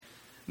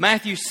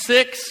Matthew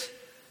 6,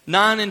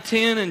 9 and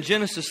 10, and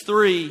Genesis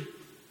 3.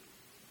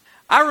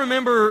 I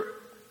remember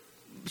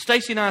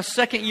Stacy and I's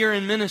second year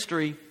in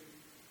ministry.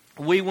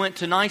 We went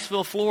to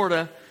Niceville,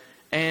 Florida,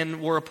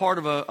 and were a part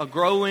of a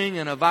growing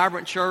and a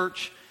vibrant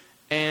church.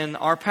 And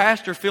our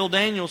pastor, Phil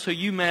Daniels, who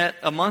you met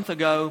a month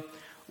ago,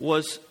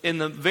 was in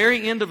the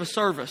very end of a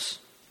service.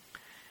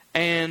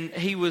 And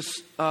he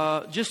was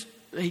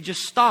he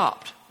just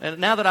stopped. And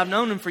now that I've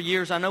known him for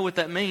years, I know what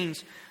that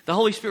means. The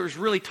Holy Spirit was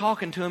really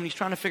talking to him. He's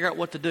trying to figure out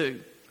what to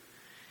do.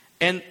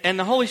 And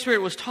the Holy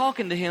Spirit was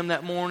talking to him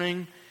that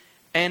morning,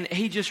 and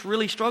he just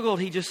really struggled.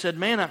 He just said,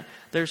 man,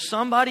 there's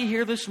somebody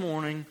here this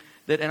morning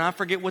that, and I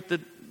forget what the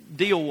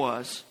deal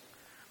was.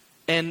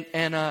 And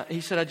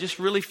he said, I just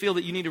really feel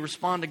that you need to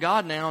respond to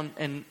God now.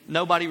 And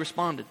nobody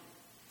responded.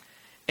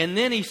 And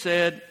then he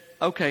said,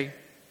 okay,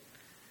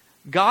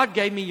 God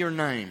gave me your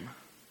name.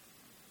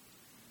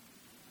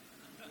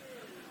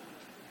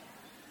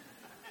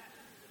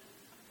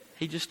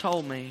 He just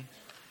told me,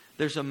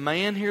 there's a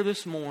man here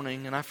this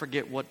morning, and I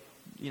forget what,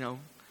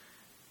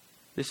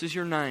 this is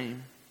your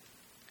name.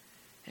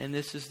 And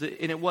this is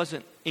and it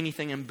wasn't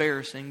anything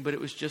embarrassing, but it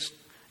was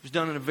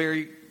done in a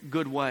very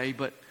good way.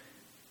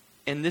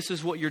 And this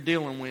is what you're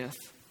dealing with.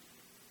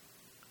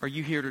 Are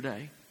you here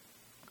today?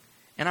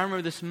 And I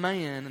remember this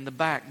man in the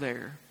back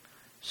there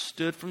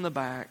stood from the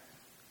back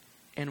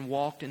and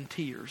walked in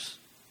tears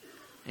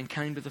and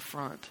came to the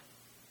front.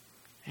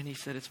 And he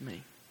said, it's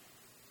me.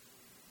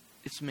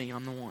 It's me.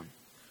 I'm the one.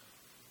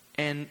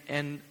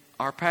 And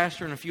our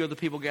pastor and a few other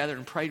people gathered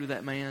and prayed with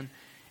that man.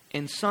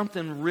 And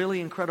something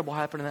really incredible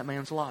happened in that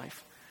man's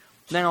life.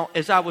 Now,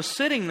 as I was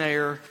sitting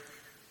there,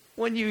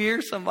 when you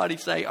hear somebody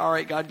say, all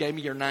right, God gave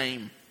me your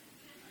name,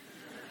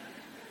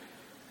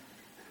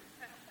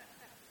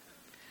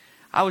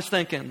 I was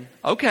thinking,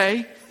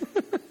 okay,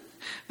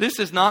 this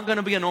is not going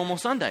to be a normal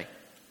Sunday.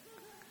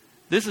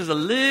 This is a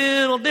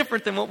little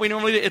different than what we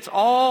normally do. It's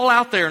all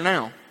out there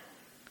now.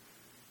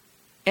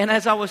 And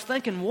as I was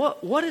thinking,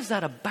 what is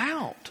that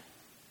about?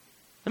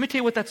 Let me tell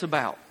you what that's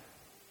about.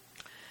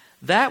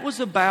 That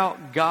was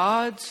about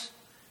God's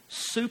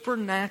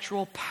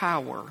supernatural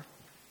power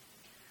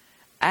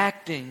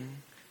acting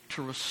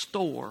to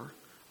restore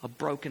a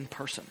broken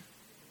person.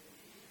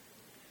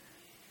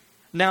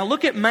 Now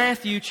look at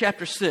Matthew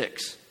chapter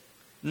 6,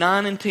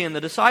 9 and 10.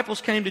 The disciples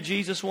came to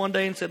Jesus one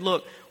day and said,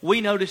 look, we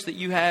noticed that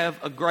you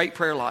have a great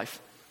prayer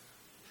life.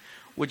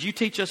 Would you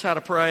teach us how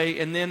to pray?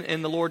 And then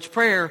in the Lord's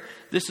Prayer,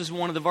 this is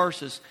one of the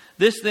verses.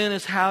 This then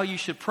is how you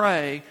should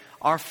pray.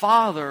 Our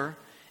Father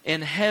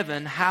in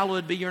heaven,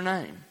 hallowed be your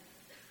name.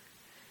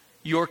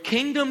 Your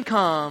kingdom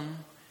come,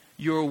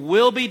 your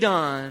will be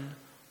done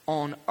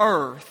on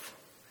earth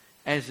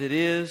as it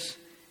is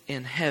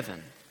in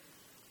heaven.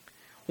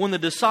 When the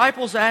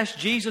disciples asked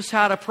Jesus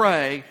how to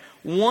pray,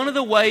 one of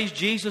the ways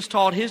Jesus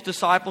taught His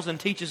disciples and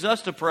teaches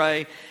us to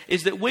pray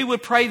is that we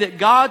would pray that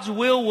God's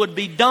will would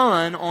be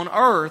done on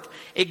earth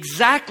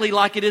exactly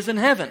like it is in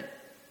heaven.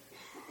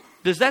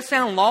 Does that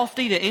sound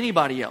lofty to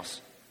anybody else?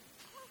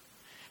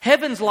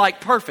 Heaven's like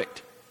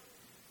perfect.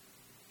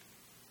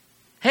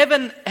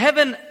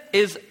 Heaven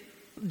is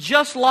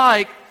just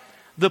like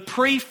the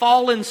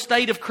pre-fallen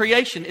state of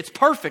creation. It's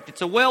perfect.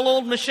 It's a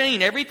well-oiled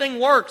machine. Everything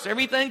works.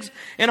 Everything's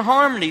in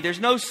harmony. There's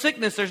no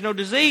sickness. There's no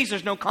disease.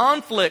 There's no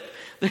conflict.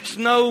 There's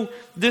no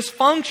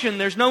dysfunction.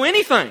 There's no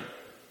anything.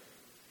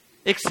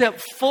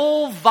 Except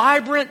full,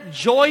 vibrant,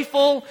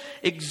 joyful,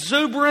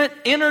 exuberant,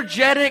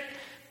 energetic,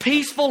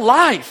 peaceful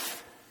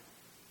life.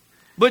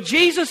 But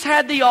Jesus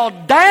had the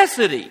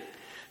audacity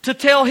to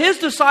tell His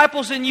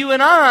disciples and you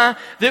and I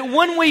that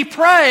when we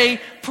pray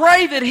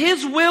that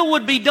His will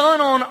would be done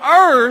on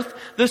earth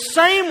the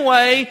same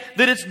way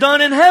that it's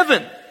done in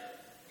heaven.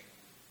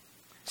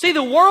 See,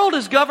 the world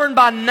is governed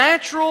by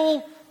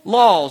natural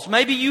laws.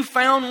 Maybe you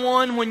found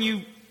one when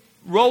you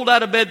rolled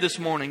out of bed this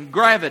morning.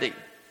 Gravity.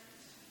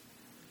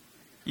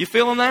 You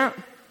feeling that?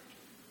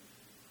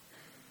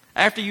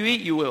 After you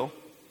eat, you will.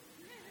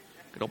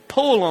 It'll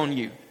pull on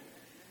you.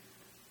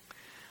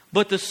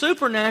 But the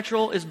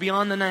supernatural is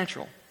beyond the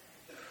natural.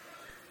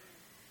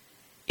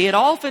 It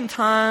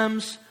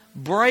oftentimes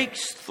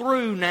breaks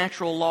through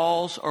natural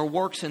laws or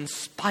works in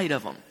spite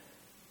of them.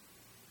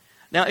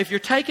 Now, if you're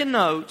taking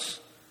notes,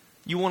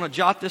 you want to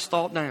jot this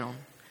thought down.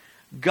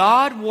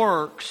 God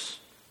works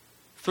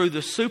through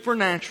the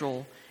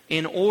supernatural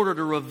in order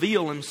to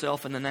reveal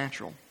Himself in the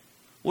natural.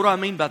 What do I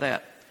mean by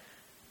that?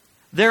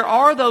 There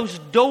are those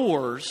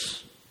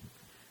doors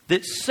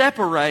that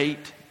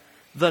separate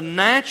the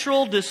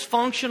natural,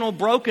 dysfunctional,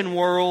 broken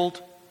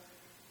world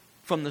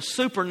from the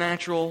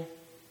supernatural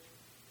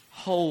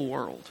whole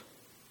world.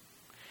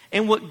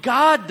 And what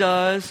God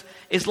does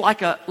is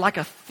like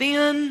a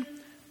thin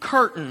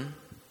curtain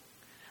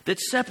that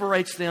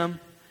separates them.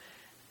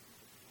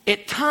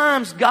 At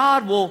times,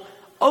 God will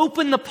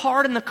open the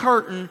part in the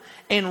curtain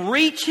and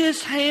reach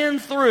His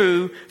hand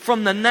through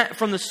from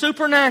the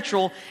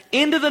supernatural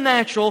into the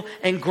natural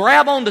and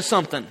grab onto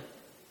something.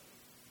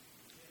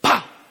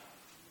 Pow!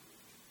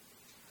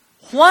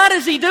 Why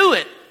does He do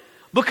it?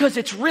 Because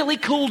it's really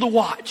cool to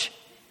watch.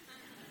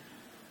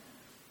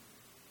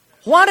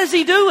 Why does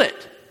He do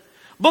it?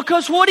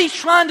 Because what He's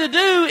trying to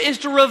do is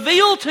to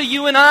reveal to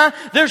you and I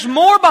there's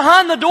more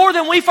behind the door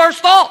than we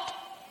first thought.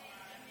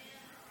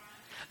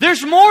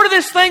 There's more to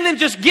this thing than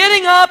just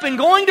getting up and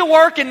going to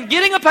work and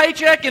getting a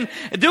paycheck and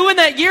doing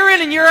that year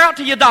in and year out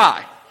till you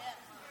die.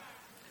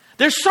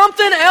 There's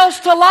something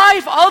else to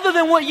life other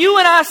than what you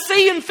and I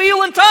see and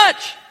feel and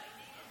touch.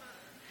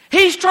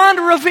 He's trying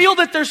to reveal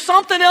that there's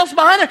something else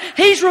behind it.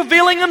 He's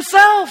revealing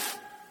Himself.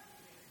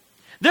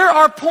 There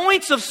are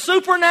points of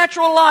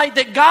supernatural light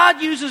that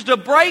God uses to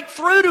break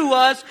through to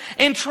us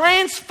and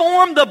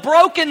transform the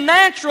broken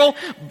natural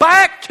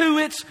back to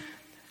its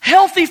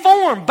healthy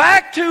form,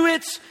 back to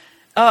its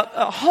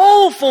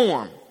whole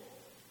form.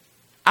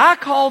 I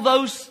call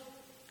those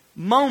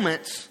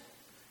moments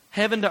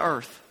heaven to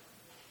earth.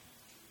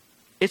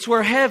 It's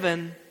where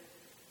heaven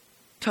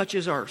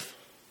touches earth.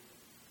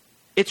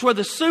 It's where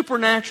the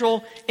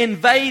supernatural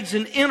invades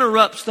and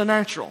interrupts the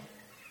natural.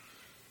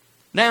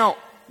 Now,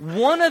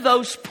 one of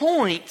those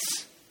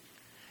points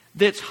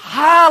that's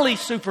highly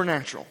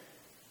supernatural,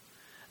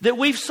 that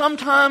we've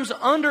sometimes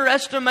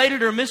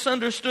underestimated or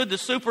misunderstood the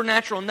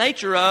supernatural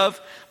nature of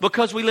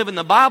because we live in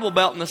the Bible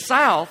Belt in the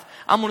South,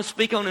 I'm going to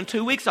speak on in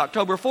 2 weeks,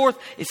 October 4th,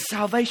 is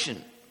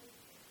salvation.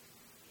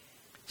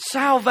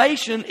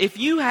 Salvation, if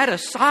you had a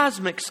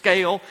seismic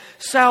scale,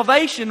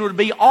 salvation would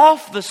be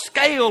off the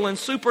scale in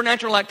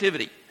supernatural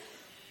activity.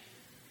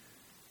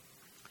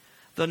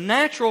 The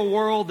natural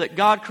world that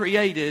God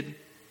created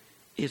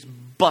is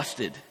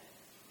busted.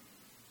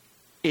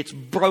 It's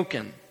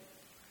broken.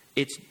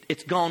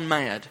 It's gone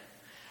mad.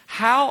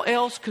 How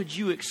else could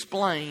you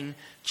explain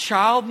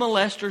child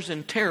molesters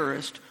and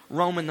terrorists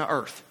roaming the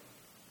earth?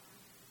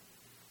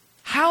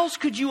 How else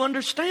could you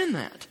understand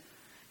that?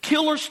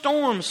 Killer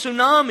storms,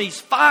 tsunamis,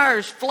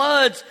 fires,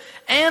 floods,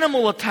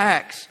 animal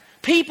attacks,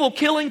 people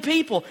killing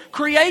people.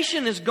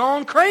 Creation has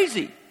gone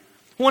crazy.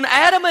 When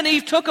Adam and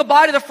Eve took a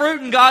bite of the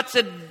fruit and God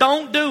said,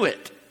 "Don't do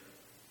it,"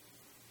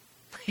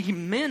 He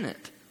meant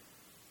it.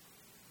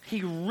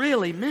 He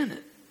really meant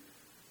it.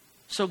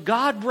 So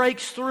God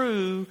breaks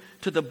through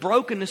to the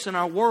brokenness in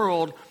our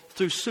world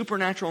through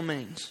supernatural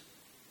means.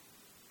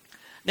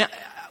 Now,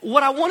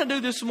 what I want to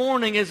do this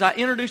morning as I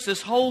introduce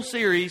this whole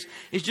series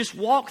is just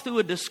walk through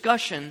a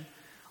discussion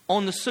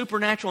on the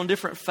supernatural in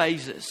different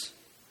phases.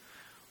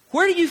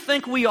 Where do you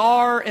think we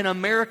are in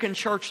American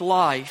church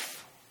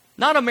life,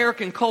 not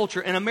American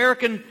culture, in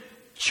American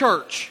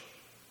church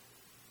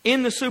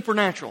in the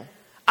supernatural?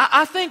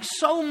 I think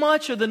so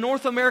much of the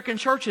North American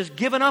church has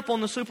given up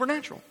on the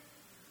supernatural.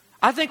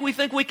 I think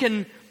we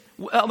can.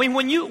 I mean,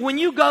 when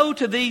you go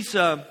to these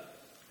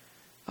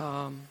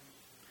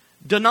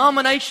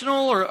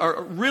denominational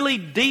or really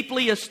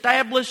deeply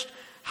established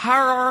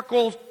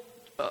hierarchical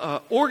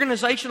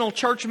organizational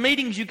church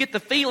meetings, you get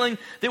the feeling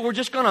that we're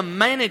just going to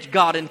manage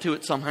God into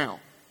it somehow.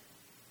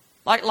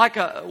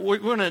 We're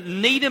going to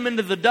knead Him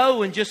into the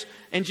dough and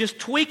just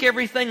tweak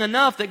everything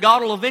enough that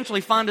God will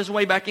eventually find His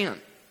way back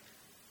in.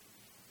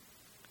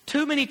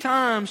 Too many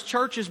times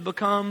churches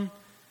become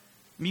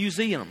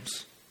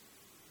museums.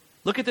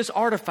 Look at this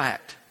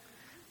artifact.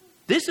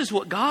 This is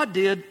what God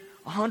did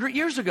 100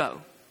 years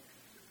ago.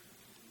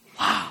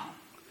 Wow.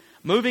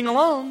 Moving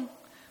along,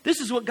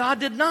 this is what God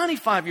did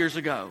 95 years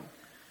ago.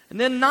 And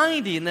then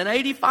 90, and then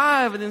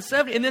 85, and then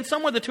 70, and then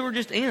somewhere the tour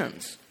just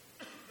ends.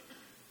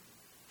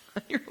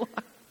 You're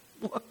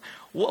like,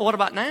 what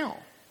about now?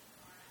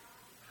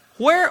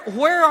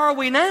 Where are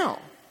we now?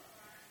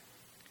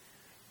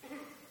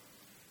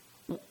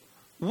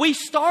 We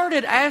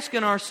started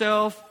asking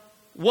ourselves,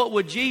 what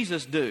would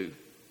Jesus do?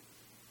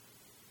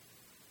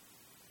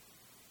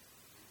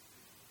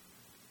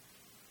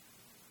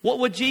 What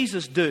would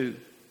Jesus do?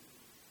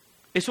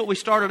 It's what we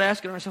started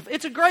asking ourselves.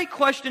 It's a great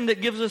question that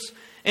gives us,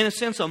 in a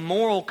sense, a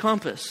moral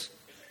compass.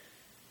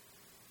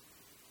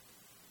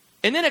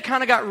 And then it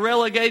kind of got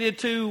relegated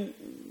to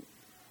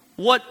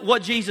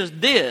what Jesus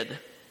did.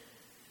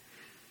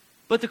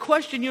 But the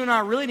question you and I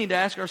really need to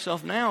ask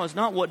ourselves now is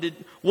not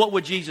what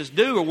would Jesus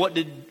do or what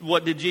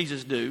did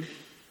Jesus do?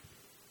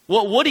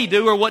 What would He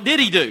do or what did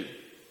He do?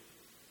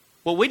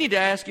 What we need to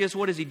ask is,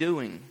 what is He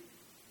doing?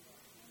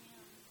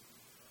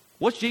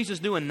 What's Jesus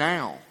doing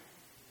now?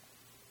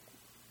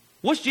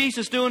 What's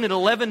Jesus doing at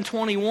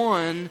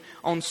 11:21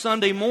 on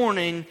Sunday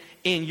morning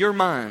in your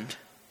mind?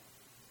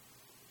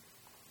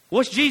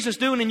 What's Jesus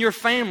doing in your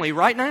family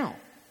right now?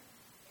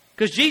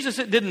 Because Jesus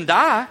didn't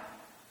die.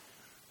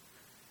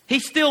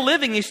 He's still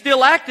living. He's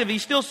still active.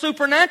 He's still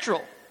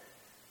supernatural.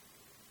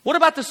 What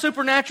about the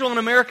supernatural in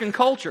American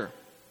culture?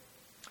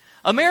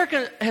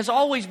 America has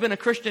always been a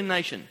Christian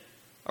nation,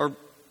 or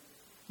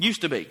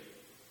used to be.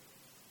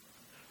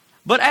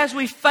 But as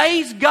we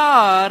phase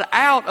God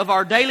out of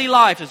our daily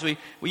life, as we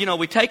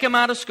take Him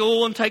out of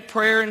school and take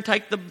prayer and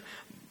take the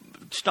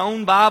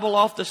stone Bible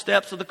off the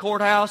steps of the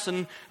courthouse,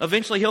 and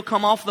eventually He'll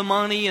come off the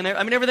money and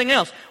everything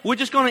else. We're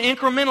just going to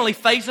incrementally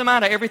phase Him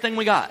out of everything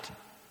we got.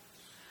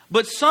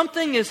 But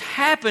something is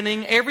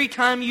happening every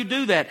time you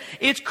do that.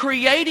 It's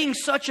creating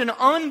such an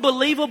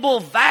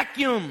unbelievable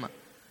vacuum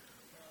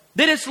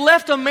That it's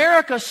left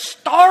America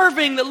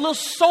starving, the little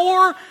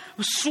sore,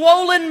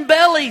 swollen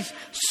bellies,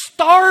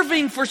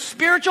 starving for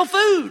spiritual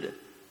food.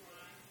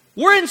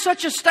 We're in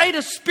such a state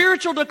of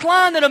spiritual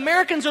decline that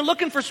Americans are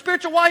looking for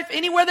spiritual life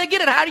anywhere they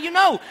get it. How do you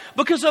know?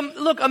 Because,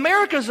 look,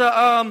 America's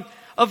a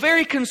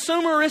very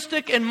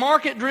consumeristic and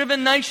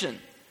market-driven nation.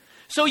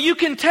 So you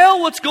can tell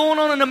what's going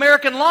on in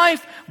American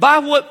life by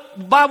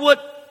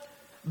what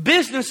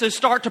businesses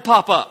start to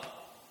pop up.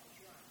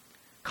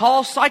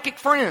 Call psychic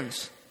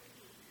friends.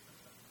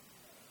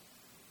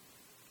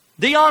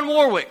 Dionne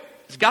Warwick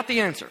has got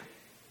the answer.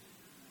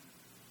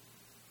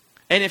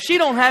 And if she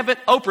don't have it,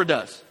 Oprah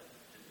does.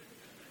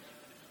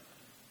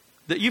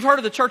 You've heard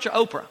of the Church of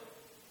Oprah.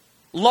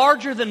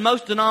 Larger than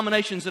most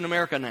denominations in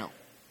America now.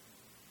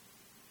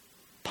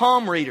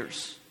 Palm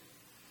readers.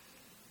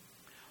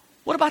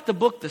 What about the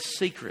book The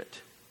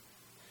Secret?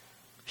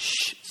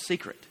 Shh,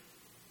 secret.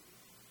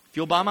 If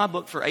you'll buy my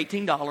book for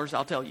 $18,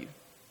 I'll tell you.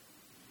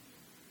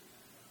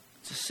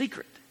 It's a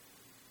secret.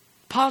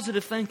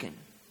 Positive thinking.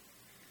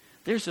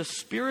 There's a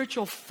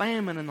spiritual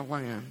famine in the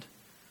land.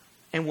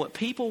 And what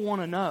people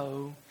want to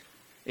know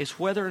is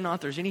whether or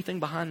not there's anything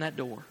behind that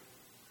door.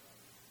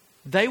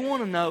 They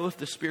want to know if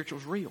the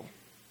spiritual's real.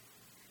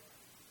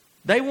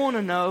 They want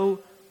to know,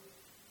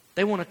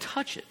 they want to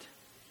touch it.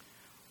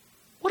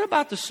 What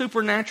about the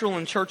supernatural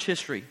in church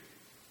history?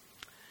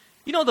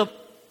 You know,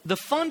 the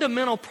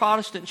fundamental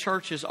Protestant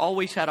church has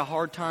always had a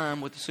hard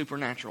time with the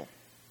supernatural.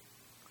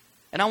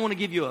 And I want to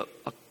give you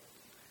a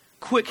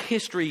quick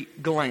history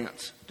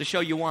glance to show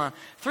you why.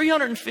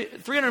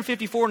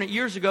 354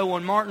 years ago,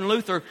 when Martin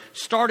Luther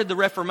started the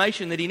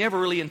Reformation that he never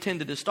really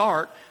intended to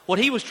start, what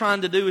he was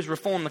trying to do is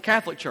reform the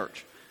Catholic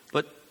Church.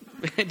 But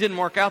it didn't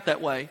work out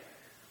that way.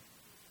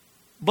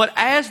 But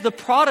as the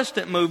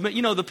Protestant movement,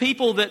 you know, the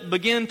people that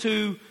began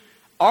to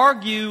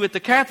argue at the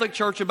Catholic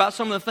Church about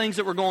some of the things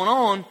that were going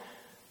on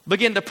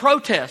began to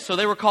protest. So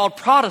they were called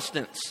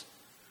Protestants.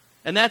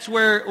 And that's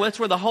where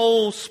the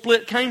whole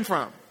split came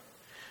from.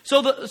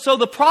 So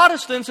the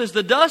Protestants, as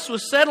the dust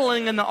was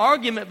settling in the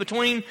argument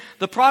between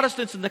the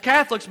Protestants and the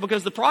Catholics,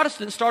 because the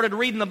Protestants started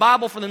reading the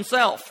Bible for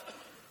themselves.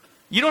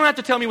 You don't have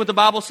to tell me what the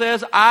Bible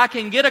says. I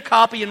can get a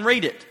copy and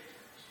read it.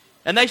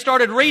 And they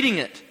started reading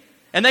it.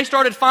 And they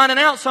started finding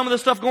out some of the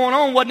stuff going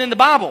on wasn't in the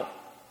Bible.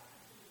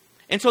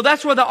 And so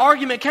that's where the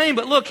argument came.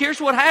 But look,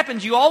 here's what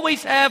happens. You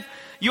always have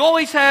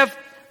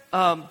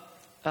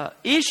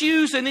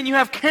issues, and then you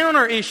have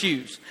counter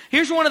issues.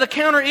 Here's one of the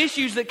counter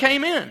issues that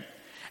came in.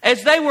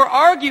 As they were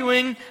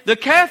arguing, the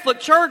Catholic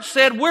Church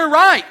said, we're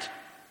right.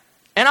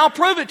 And I'll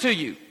prove it to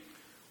you.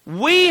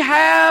 We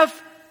have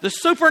the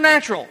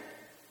supernatural.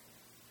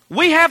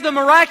 We have the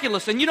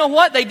miraculous. And you know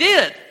what? They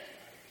did.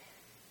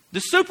 The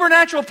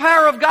supernatural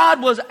power of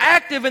God was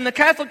active in the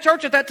Catholic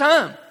Church at that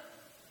time.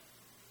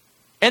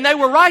 And they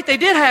were right. They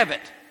did have it.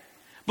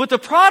 But the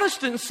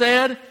Protestants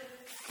said,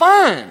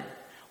 fine.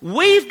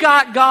 We've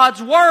got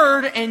God's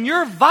Word and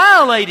you're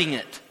violating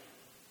it.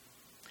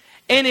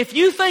 And if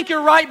you think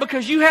you're right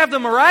because you have the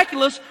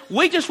miraculous,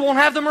 we just won't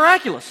have the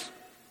miraculous.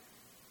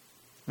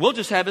 We'll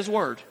just have His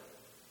Word.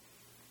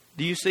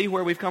 Do you see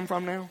where we've come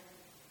from now?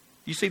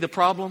 You see the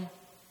problem?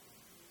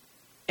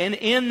 And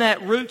in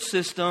that root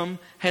system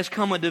has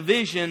come a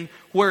division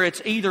where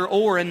it's either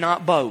or and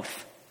not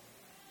both.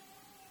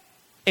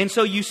 And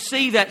so you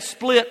see that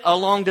split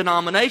along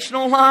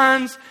denominational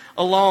lines,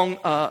 along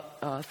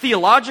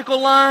theological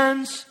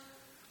lines.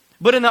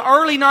 But in the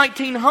early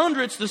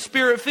 1900s, the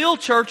Spirit-filled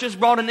churches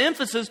brought an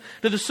emphasis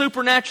to the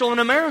supernatural in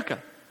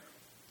America.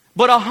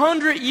 But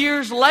 100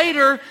 years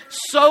later,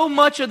 so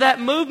much of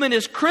that movement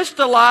is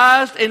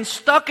crystallized and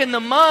stuck in the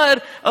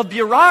mud of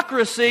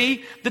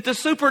bureaucracy that the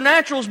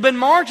supernatural's been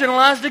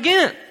marginalized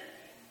again.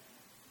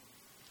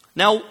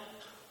 Now,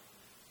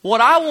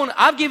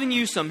 I've given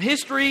you some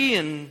history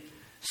and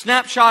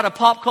snapshot of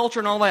pop culture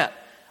and all that.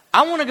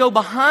 I want to go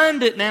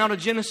behind it now to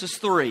Genesis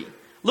 3.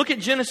 Look at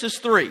Genesis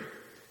 3,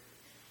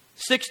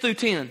 6 through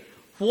 10.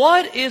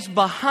 What is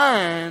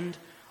behind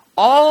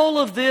all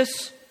of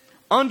this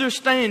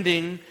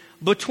understanding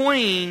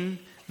between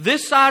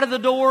this side of the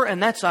door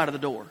and that side of the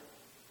door?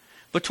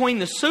 Between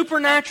the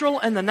supernatural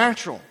and the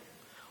natural.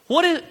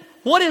 What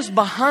is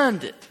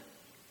behind it?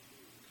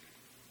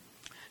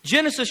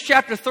 Genesis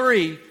chapter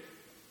 3,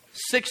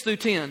 6 through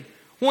 10.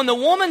 When the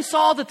woman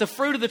saw that the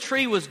fruit of the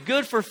tree was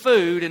good for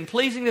food and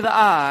pleasing to the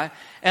eye,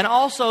 and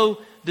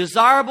also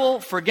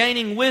desirable for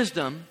gaining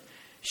wisdom,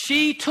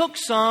 she took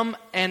some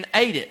and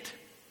ate it.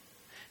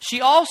 She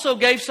also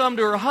gave some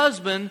to her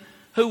husband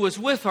who was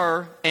with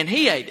her, and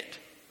he ate it.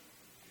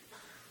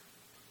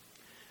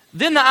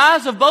 Then the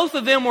eyes of both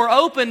of them were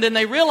opened, and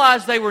they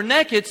realized they were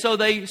naked, so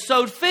they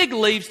sewed fig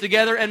leaves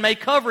together and made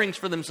coverings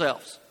for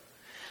themselves.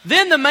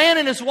 Then the man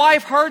and his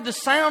wife heard the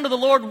sound of the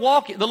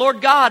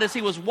Lord God as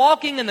He was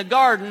walking in the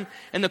garden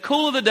in the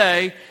cool of the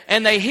day,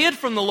 and they hid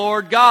from the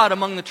Lord God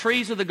among the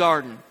trees of the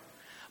garden.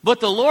 But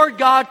the Lord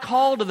God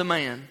called to the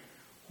man,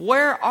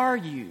 "Where are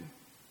you?"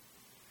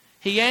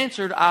 He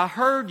answered, "I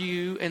heard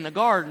you in the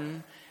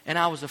garden, and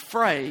I was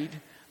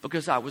afraid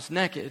because I was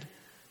naked,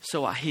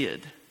 so I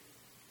hid."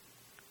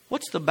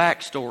 What's the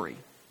backstory?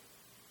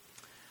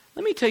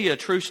 Let me tell you a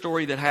true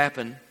story that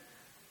happened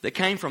that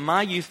came from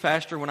my youth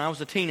pastor when I was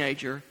a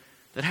teenager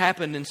that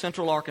happened in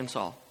Central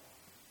Arkansas.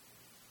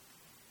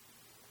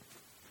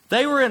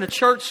 They were in a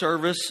church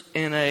service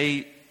in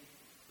a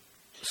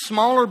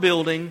smaller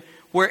building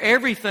where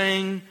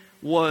everything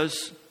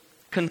was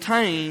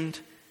contained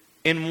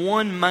in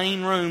one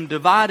main room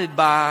divided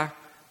by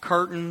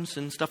curtains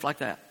and stuff like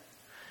that.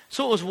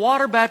 So it was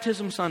water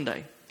baptism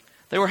Sunday.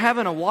 They were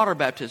having a water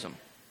baptism.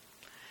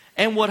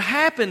 And what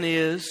happened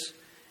is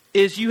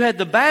you had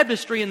the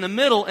baptistry in the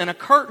middle and a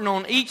curtain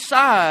on each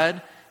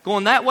side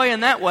going that way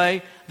and that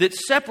way that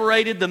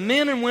separated the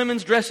men and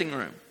women's dressing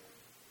room.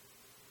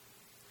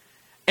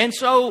 And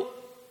so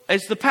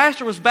as the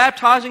pastor was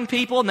baptizing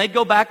people and they'd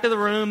go back to the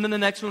room, then the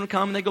next one would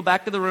come and they'd go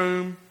back to the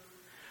room.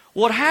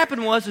 What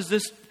happened was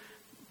this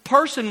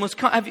person was...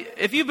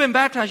 If you've been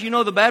baptized, you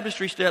know the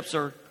baptistry steps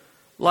are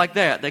like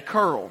that. They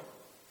curl.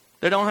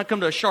 They don't have to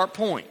come to a sharp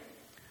point.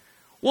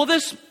 Well,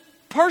 this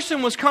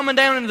person was coming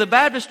down into the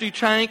baptistry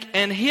tank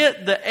and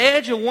hit the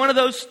edge of one of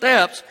those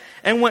steps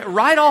and went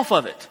right off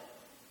of it.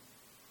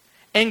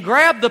 And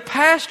grabbed the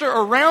pastor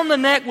around the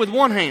neck with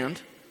one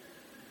hand.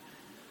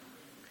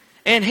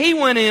 And he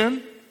went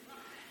in.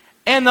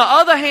 And the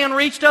other hand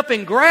reached up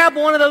and grabbed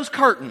one of those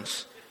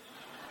curtains.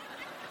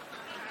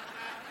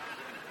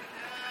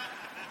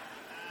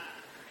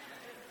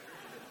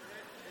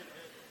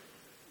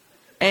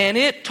 And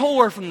it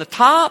tore from the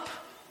top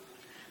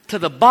to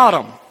the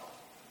bottom.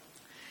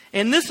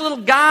 And this little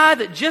guy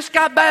that just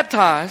got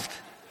baptized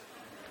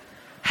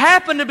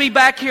happened to be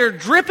back here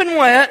dripping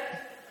wet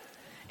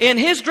in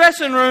his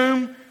dressing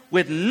room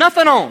with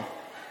nothing on.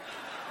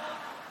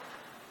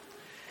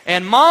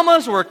 And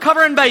mamas were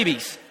covering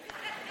babies.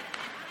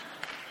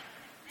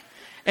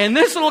 And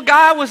this little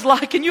guy was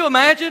like, can you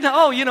imagine?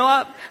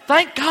 Oh,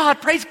 thank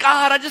God, praise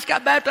God, I just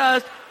got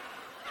baptized.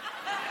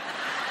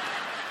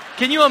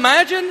 Can you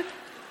imagine?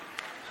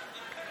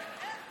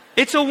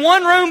 It's a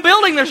one-room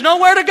building. There's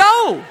nowhere to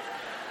go.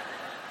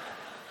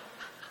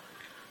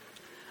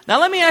 Now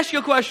let me ask you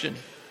a question.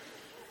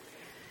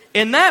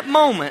 In that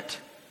moment,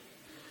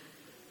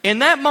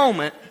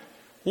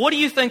 what do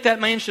you think that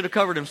man should have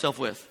covered himself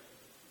with?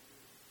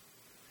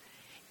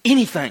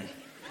 Anything.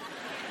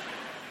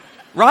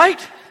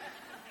 Right?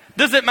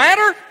 Does it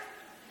matter?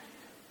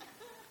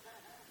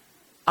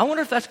 I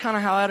wonder if that's kind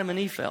of how Adam and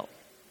Eve felt.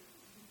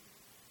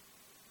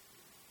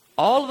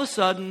 All of a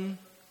sudden,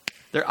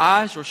 their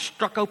eyes were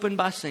struck open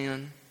by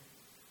sin,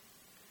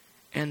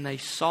 and they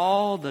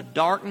saw the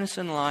darkness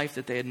in life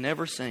that they had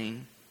never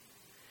seen,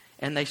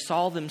 and they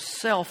saw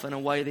themselves in a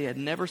way they had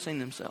never seen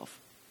themselves.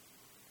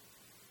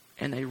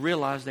 And they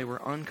realized they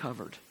were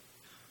uncovered.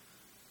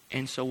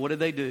 And so what did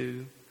they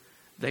do?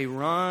 They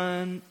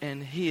run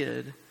and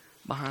hid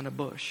behind a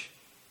bush.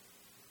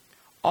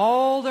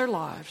 All their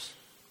lives,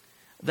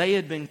 they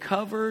had been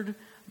covered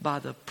by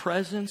the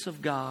presence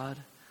of God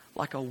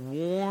like a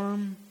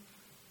warm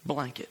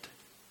blanket.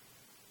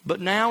 But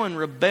now in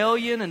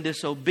rebellion and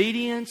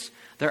disobedience,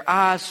 their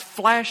eyes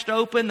flashed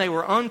open, they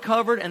were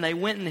uncovered, and they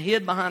went and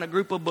hid behind a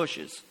group of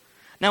bushes.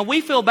 Now we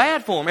feel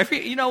bad for them.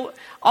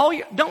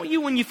 Don't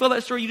you, when you feel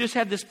that story, you just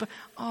have this,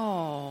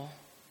 oh,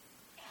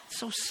 it's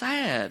so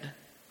sad.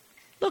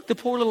 Look, the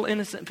poor little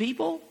innocent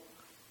people,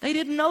 they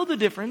didn't know the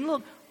difference.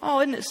 Look, oh,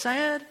 isn't it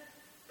sad?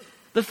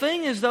 The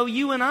thing is, though,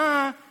 you and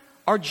I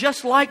are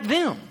just like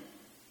them.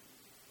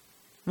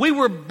 We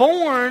were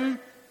born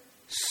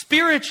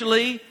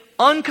spiritually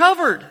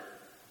uncovered.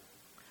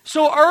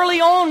 So early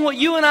on, what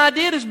you and I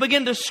did is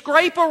begin to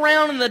scrape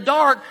around in the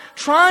dark,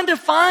 trying to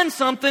find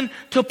something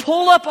to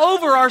pull up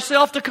over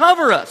ourselves to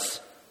cover us.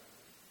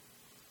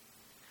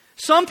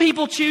 Some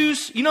people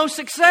choose,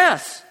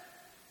 success.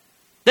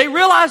 They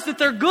realize that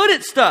they're good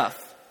at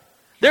stuff.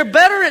 They're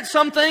better at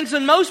some things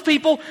than most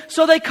people,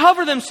 so they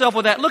cover themselves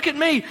with that. Look at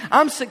me.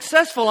 I'm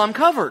successful. I'm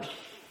covered.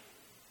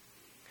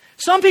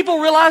 Some people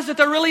realize that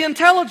they're really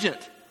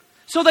intelligent.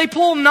 So they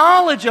pull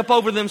knowledge up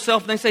over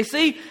themselves and they say,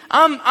 see,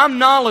 I'm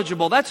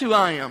knowledgeable. That's who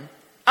I am.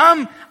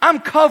 I'm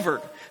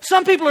covered.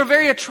 Some people are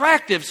very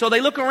attractive. So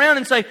they look around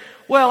and say,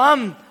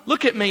 well,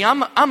 look at me.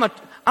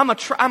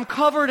 I'm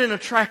covered in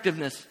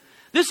attractiveness.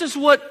 This is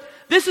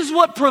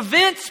what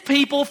prevents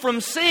people from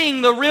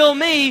seeing the real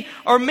me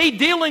or me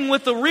dealing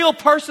with the real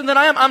person that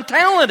I am. I'm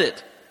talented.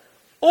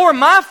 Or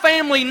my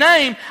family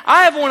name,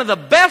 I have one of the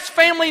best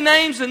family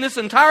names in this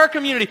entire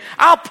community.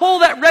 I'll pull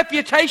that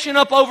reputation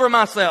up over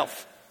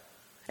myself.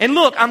 And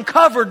look, I'm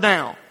covered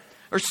now.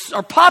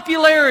 Or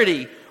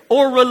popularity,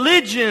 or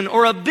religion,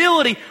 or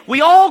ability. We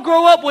all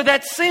grow up with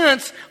that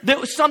sense that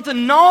was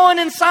something gnawing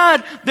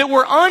inside that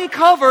we're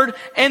uncovered.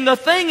 And the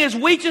thing is,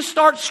 we just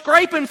start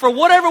scraping for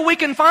whatever we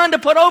can find to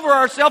put over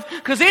ourselves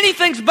because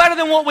anything's better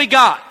than what we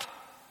got.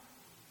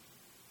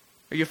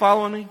 Are you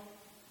following me?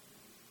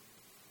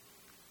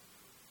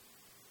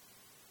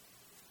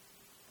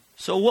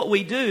 So what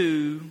we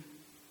do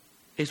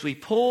is we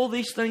pull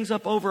these things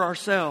up over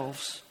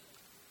ourselves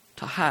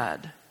to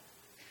hide,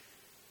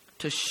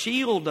 to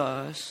shield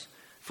us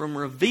from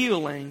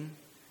revealing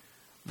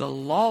the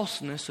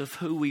lostness of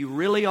who we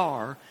really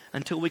are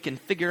until we can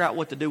figure out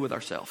what to do with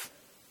ourselves.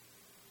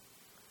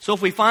 So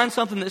if we find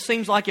something that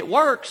seems like it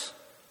works,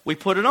 we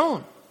put it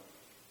on.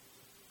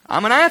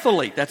 I'm an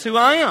athlete. That's who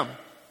I am.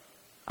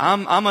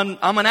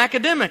 I'm an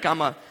academic.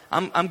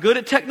 I'm good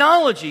at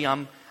technology.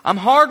 I'm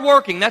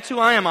hardworking. That's who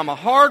I am. I'm a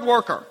hard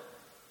worker.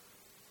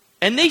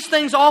 And these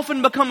things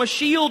often become a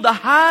shield to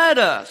hide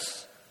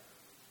us.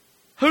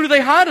 Who do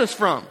they hide us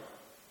from?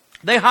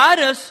 They hide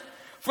us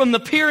from the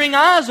peering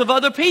eyes of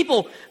other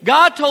people.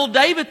 God told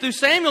David through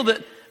Samuel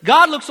that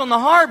God looks on the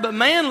heart, but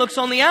man looks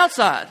on the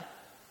outside.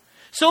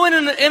 So in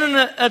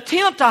an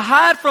attempt to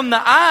hide from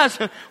the eyes,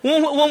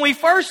 when we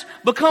first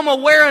become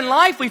aware in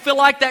life, we feel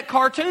like that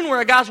cartoon where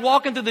a guy's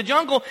walking through the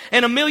jungle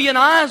and a million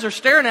eyes are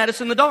staring at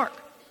us in the dark.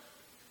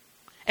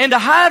 And to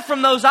hide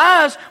from those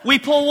eyes, we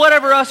pull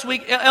whatever else we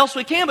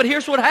can. But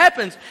here's what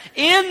happens.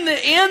 In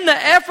the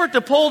effort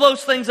to pull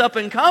those things up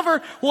and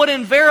cover, what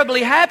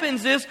invariably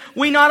happens is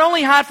we not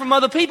only hide from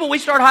other people, we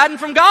start hiding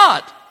from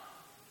God.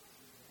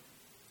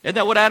 Isn't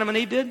that what Adam and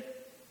Eve did?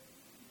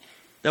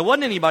 There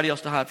wasn't anybody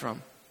else to hide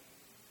from.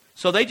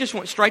 So they just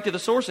went straight to the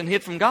source and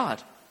hid from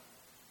God.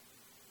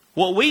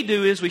 What we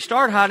do is we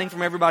start hiding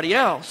from everybody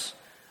else,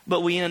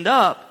 but we end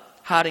up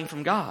hiding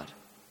from God.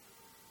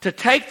 To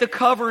take the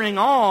covering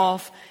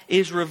off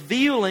is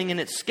revealing and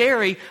it's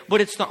scary, but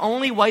it's the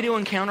only way to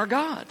encounter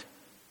God.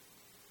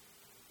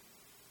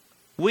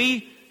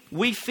 We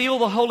feel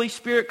the Holy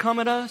Spirit come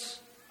at us.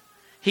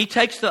 He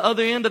takes the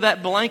other end of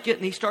that blanket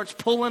and He starts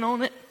pulling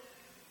on it.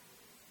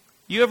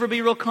 You ever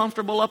be real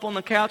comfortable up on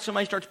the couch,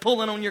 somebody starts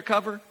pulling on your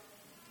cover?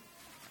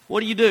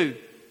 What do?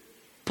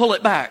 Pull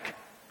it back.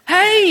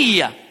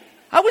 Hey,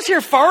 I was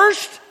here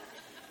first.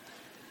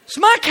 It's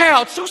my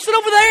couch, so sit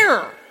over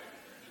there.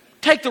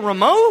 Take the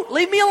remote,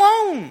 leave me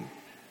alone.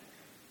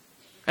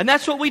 And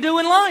that's what we do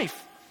in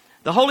life.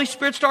 The Holy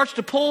Spirit starts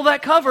to pull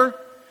that cover,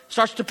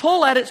 starts to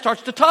pull at it,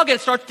 starts to tug at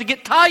it, starts to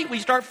get tight. We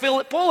start feel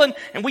it pulling,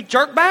 and we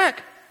jerk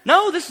back.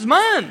 No, this is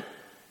mine.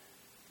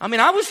 I mean,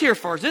 I was here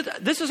first.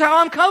 This is how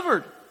I'm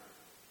covered.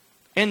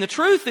 And the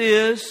truth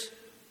is,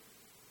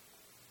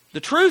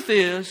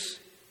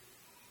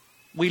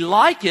 we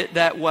like it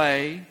that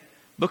way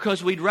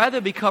because we'd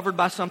rather be covered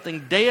by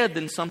something dead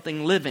than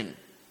something living.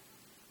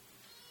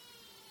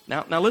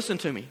 Now listen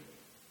to me.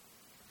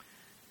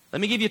 Let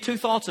me give you two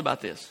thoughts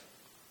about this.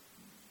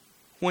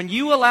 When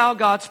you allow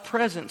God's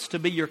presence to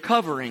be your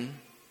covering,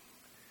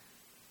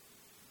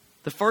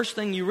 the first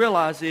thing you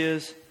realize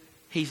is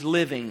He's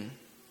living.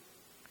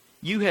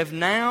 You have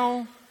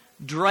now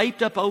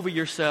draped up over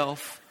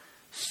yourself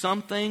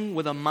something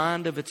with a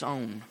mind of its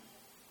own.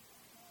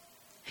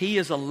 He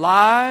is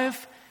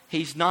alive.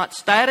 He's not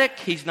static.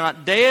 He's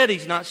not dead.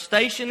 He's not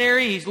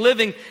stationary. He's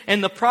living.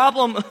 And the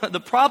problem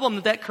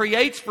that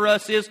creates for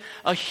us is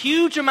a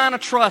huge amount of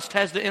trust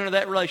has to enter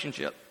that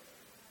relationship.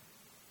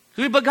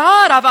 But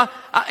God,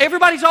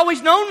 everybody's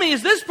always known me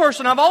as this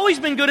person. I've always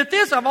been good at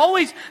this.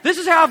 This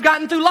is how I've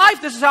gotten through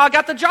life. This is how I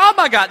got the job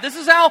I got. This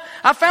is how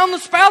I found the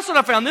spouse that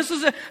I found. This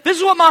is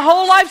what my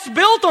whole life's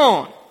built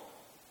on.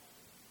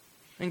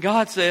 And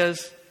God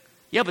says,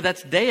 yeah, but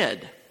that's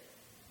dead.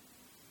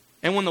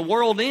 And when the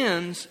world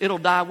ends, it'll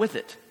die with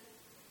it.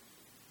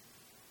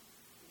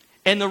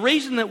 And the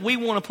reason that we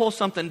want to pull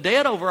something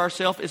dead over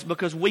ourselves is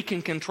because we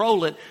can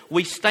control it.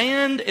 We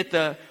stand at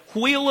the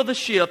wheel of the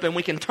ship and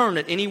we can turn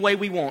it any way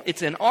we want.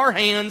 It's in our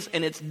hands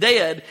and it's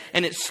dead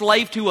and it's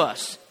slave to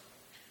us.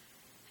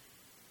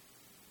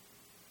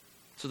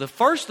 So the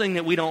first thing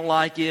that we don't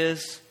like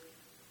is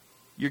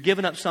you're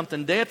giving up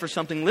something dead for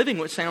something living,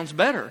 which sounds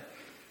better.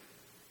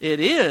 It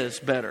is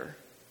better.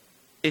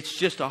 It's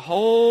just a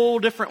whole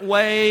different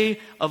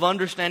way of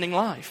understanding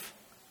life.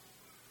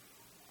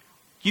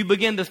 You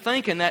begin to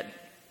think in that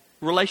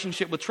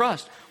relationship with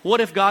trust.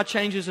 What if God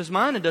changes His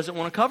mind and doesn't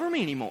want to cover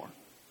me anymore?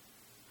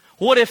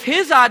 What if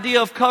His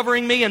idea of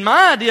covering me and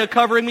my idea of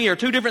covering me are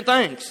two different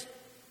things?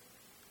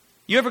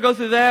 You ever go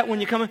through that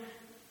when you come in?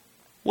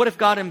 What if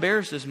God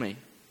embarrasses me?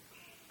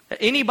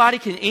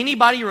 Can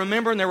anybody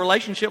remember in their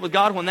relationship with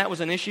God when that was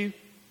an issue?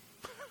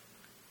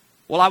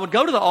 Well, I would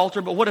go to the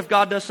altar, but what if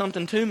God does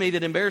something to me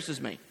that embarrasses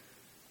me?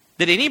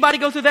 Did anybody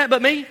go through that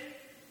but me?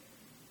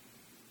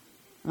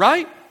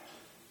 Right?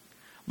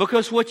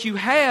 Because what you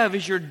have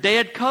is your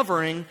dead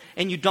covering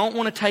and you don't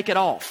want to take it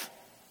off.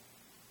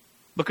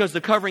 Because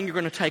the covering you're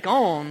going to take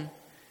on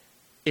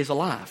is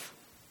alive.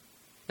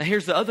 Now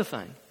here's the other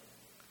thing.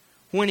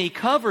 When He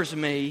covers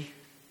me,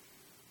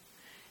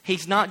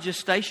 He's not just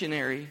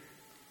stationary,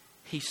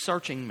 He's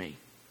searching me.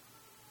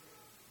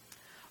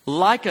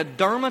 Like a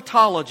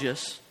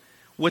dermatologist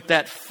with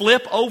that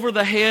flip over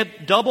the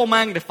head double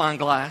magnifying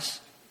glass,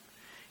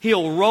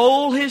 He'll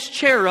roll His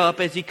chair up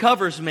as He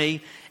covers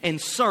me and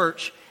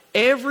search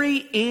every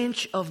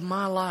inch of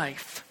my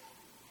life.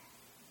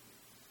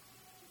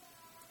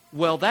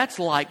 Well, that's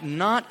like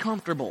not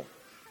comfortable.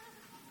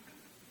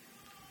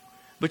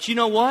 But you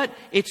know what?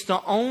 It's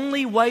the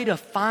only way to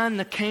find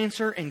the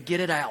cancer and get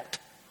it out.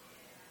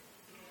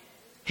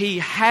 He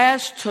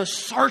has to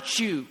search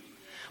you.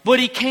 But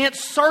He can't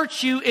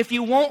search you if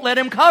you won't let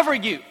Him cover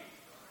you.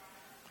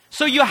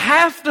 So you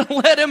have to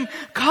let Him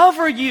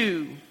cover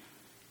you.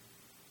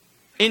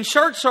 In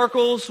church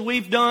circles,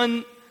 we've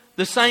done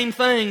the same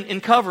thing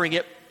in covering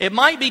it. It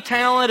might be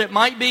talent, it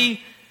might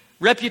be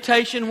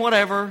reputation,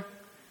 whatever.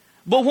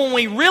 But when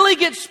we really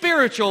get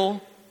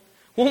spiritual,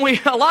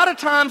 a lot of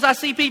times I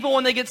see people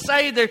when they get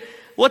saved,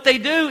 what they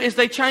do is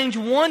they change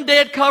one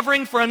dead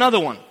covering for another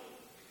one.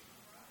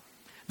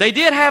 They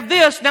did have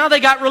this, now they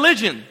got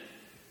religion.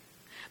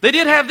 They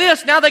did have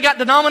this, now they got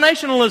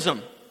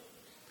denominationalism.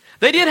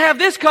 They did have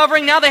this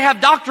covering, now they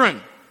have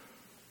doctrine.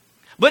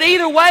 But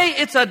either way,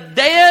 it's a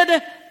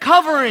dead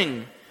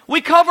covering. We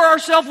cover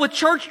ourselves with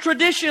church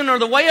tradition or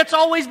the way it's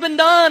always been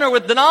done or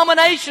with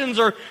denominations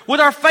or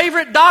with our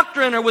favorite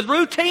doctrine or with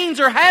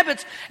routines or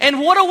habits. And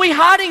what are we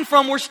hiding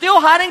from? We're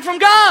still hiding from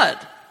God.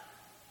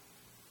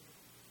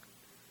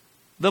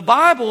 The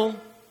Bible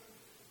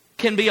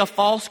can be a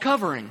false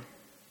covering.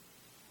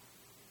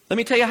 Let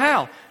me tell you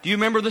how. Do you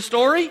remember the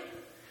story?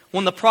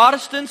 When the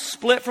Protestants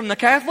split from the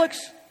Catholics,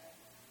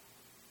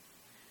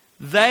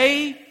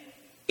 they,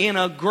 in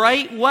a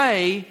great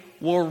way,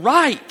 were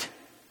right.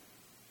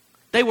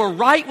 They were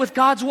right with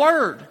God's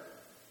Word.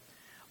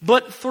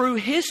 But through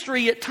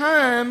history at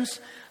times,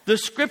 the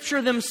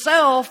Scripture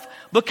themselves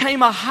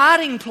became a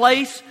hiding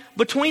place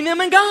between them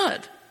and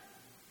God.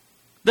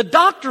 The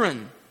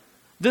doctrine,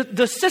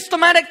 the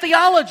systematic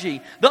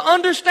theology, the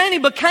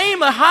understanding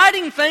became a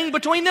hiding thing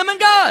between them and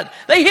God.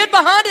 They hid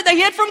behind it, they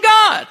hid from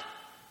God.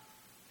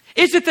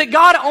 Is it that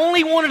God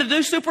only wanted to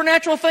do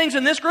supernatural things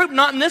in this group,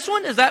 not in this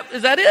one? Is that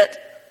it?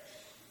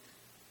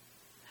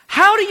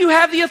 How do you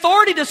have the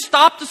authority to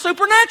stop the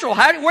supernatural?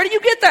 Where do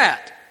you get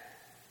that?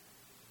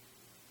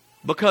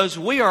 Because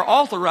we are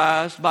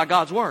authorized by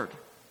God's Word.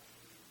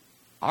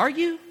 Are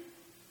you?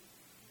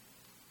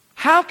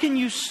 How can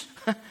you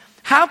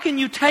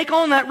take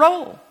on that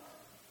role?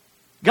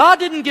 God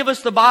didn't give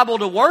us the Bible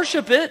to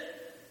worship it.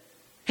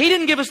 He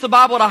didn't give us the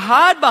Bible to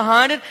hide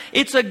behind it.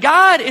 It's a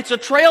guide. It's a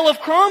trail of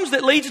crumbs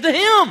that leads to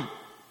Him.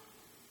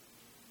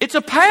 It's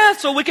a path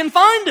so we can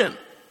find Him.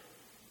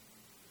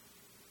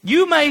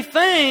 You may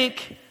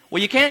think,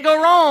 well, you can't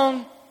go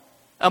wrong.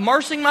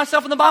 Immersing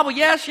myself in the Bible.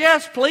 Yes,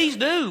 yes, please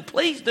do.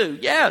 Please do.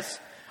 Yes.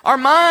 Our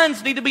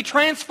minds need to be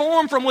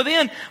transformed from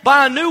within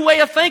by a new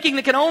way of thinking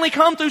that can only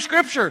come through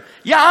Scripture.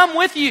 Yeah, I'm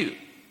with you.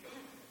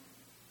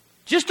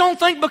 Just don't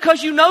think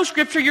because you know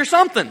Scripture you're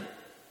something.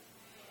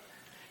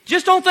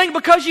 Just don't think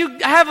because you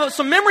have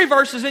some memory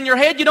verses in your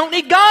head you don't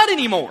need God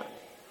anymore.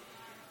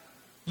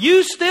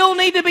 You still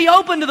need to be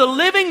open to the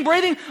living,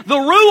 breathing, the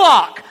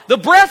Ruach, the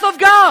breath of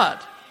God.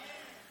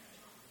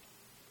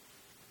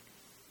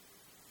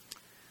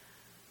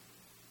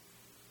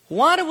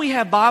 Why do we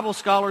have Bible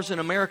scholars in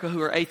America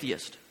who are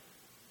atheists?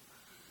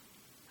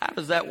 How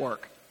does that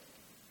work?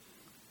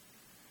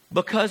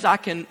 Because I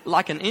can,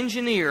 like an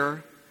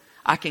engineer,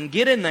 I can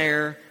get in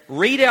there,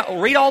 read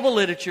all the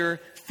literature,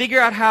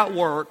 figure out how it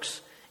works,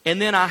 and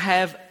then I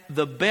have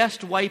the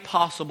best way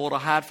possible to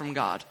hide from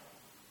God.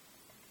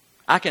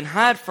 I can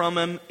hide from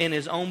Him in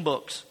His own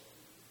books,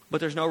 but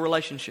there's no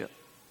relationship.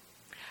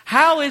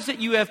 How is it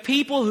you have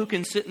people who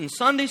can sit in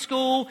Sunday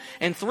school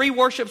and 3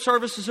 worship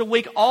services a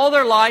week all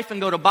their life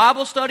and go to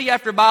Bible study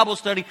after Bible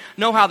study,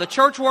 know how the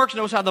church works,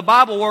 knows how the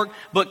Bible works,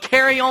 but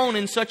carry on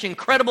in such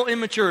incredible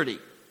immaturity?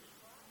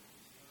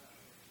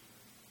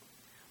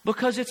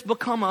 Because it's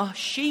become a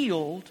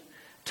shield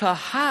to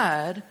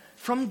hide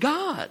from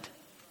God.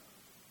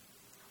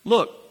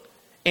 Look,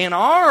 in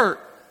our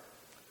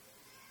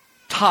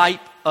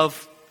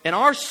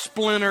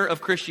splinter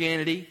of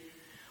Christianity,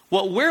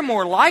 what we're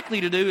more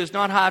likely to do is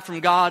not hide from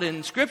God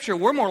in Scripture.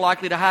 We're more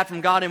likely to hide from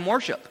God in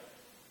worship.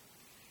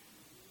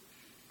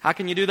 How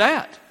can you do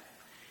that?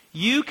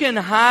 You can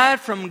hide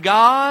from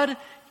God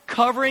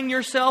covering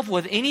yourself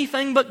with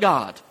anything but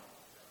God.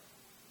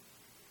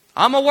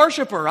 I'm a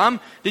worshiper.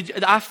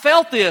 I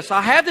felt this.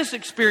 I had this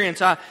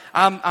experience.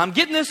 I'm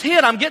getting this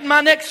hit. I'm getting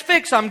my next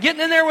fix. I'm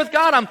getting in there with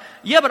God.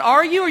 But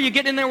are you, or are you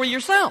getting in there with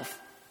yourself?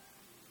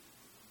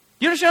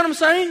 You understand what I'm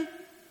saying?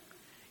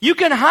 You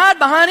can hide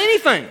behind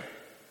anything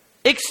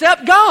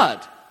except God.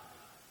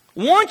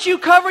 Once you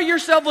cover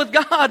yourself with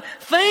God,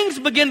 things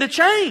begin to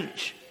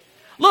change.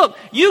 Look,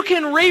 you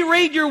can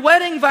reread your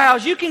wedding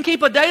vows. You can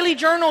keep a daily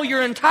journal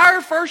your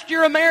entire first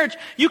year of marriage.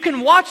 You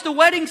can watch the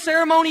wedding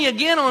ceremony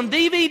again on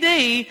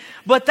DVD,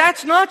 but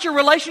that's not your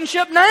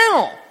relationship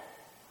now.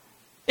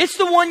 It's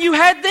the one you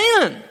had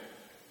then.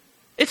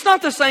 It's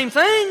not the same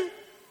thing.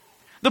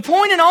 The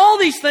point in all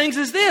these things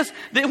is this,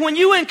 that when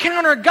you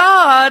encounter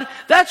God,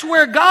 that's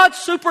where God's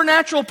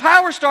supernatural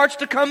power starts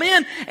to come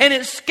in. And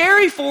it's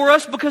scary for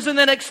us because in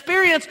that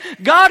experience,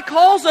 God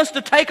calls us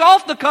to take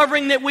off the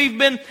covering that we've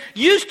been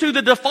used to,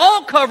 the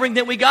default covering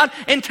that we got,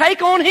 and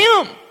take on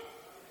Him.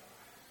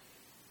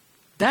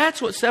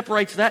 That's what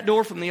separates that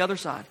door from the other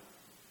side.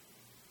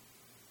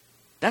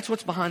 That's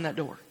what's behind that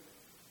door.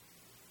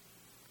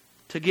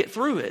 To get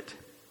through it,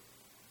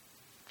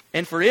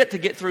 and for it to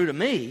get through to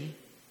me,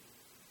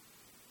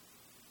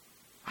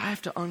 I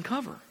have to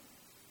uncover.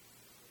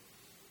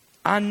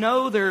 I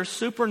know there are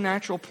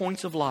supernatural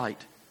points of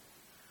light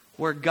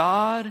where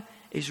God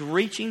is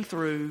reaching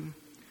through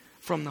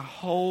from the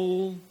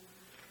whole,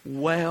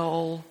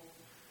 well,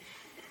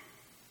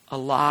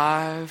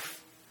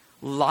 alive,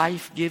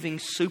 life-giving,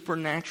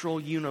 supernatural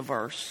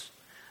universe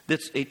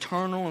that's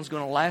eternal and is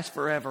going to last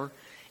forever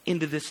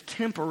into this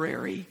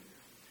temporary,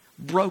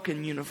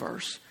 broken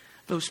universe.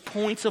 Those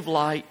points of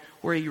light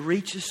where He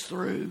reaches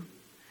through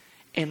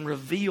and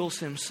reveals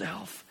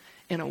Himself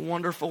in a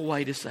wonderful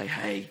way to say,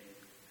 hey,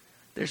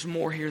 there's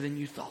more here than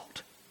you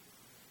thought.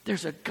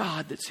 There's a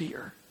God that's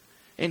here.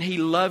 And He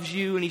loves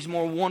you, and He's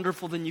more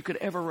wonderful than you could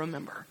ever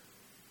remember.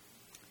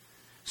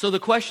 So the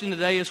question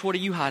today is, what are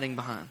you hiding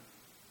behind?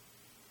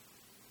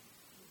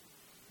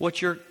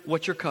 What you're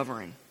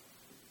covering?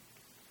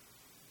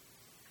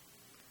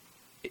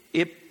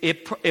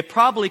 It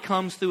probably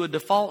comes through a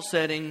default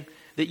setting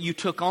that you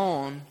took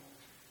on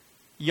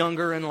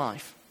younger in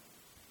life.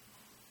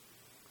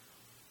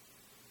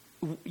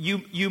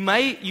 You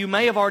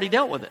may have already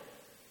dealt with it.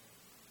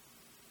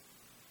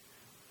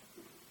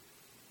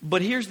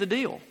 But here's the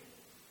deal.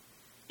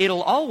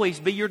 It'll always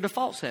be your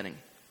default setting.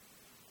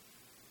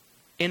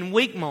 In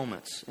weak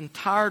moments, in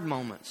tired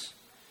moments,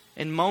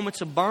 in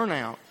moments of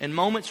burnout, in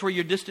moments where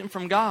you're distant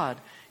from God,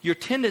 your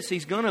tendency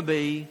is going to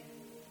be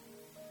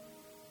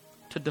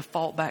to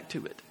default back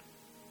to it.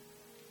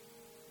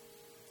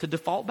 To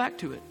default back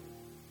to it.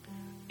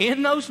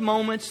 In those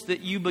moments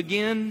that you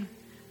begin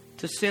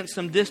to sense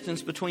some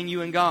distance between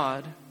you and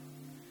God,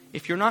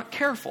 if you're not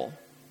careful,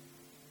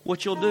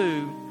 what you'll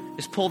do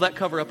is pull that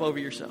cover up over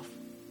yourself.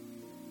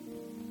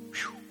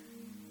 Whew.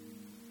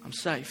 I'm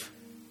safe.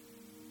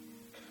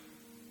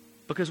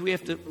 Because we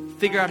have to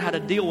figure out how to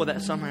deal with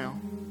that somehow.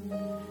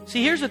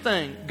 See, here's the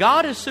thing.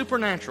 God is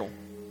supernatural.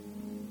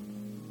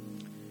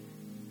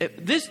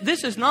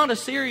 This is not a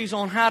series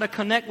on how to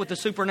connect with the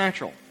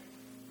supernatural.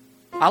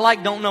 I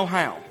don't know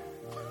how.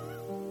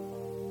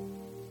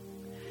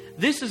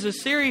 This is a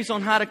series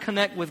on how to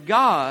connect with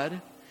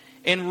God,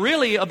 and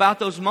really about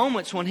those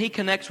moments when He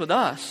connects with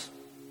us.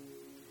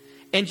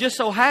 And just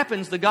so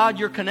happens the God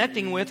you're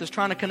connecting with is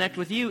trying to connect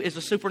with you is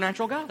a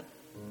supernatural God.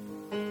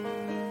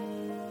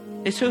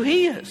 It's who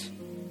He is.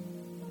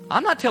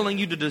 I'm not telling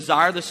you to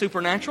desire the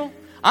supernatural.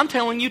 I'm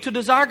telling you to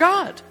desire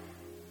God.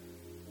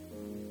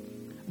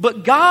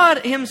 But God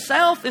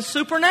Himself is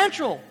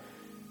supernatural.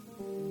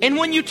 And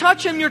when you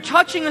touch Him, you're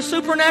touching a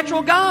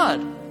supernatural God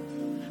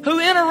who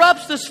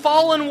interrupts this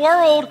fallen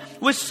world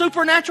with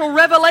supernatural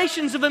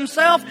revelations of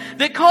Himself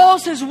that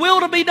cause His will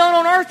to be done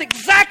on earth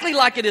exactly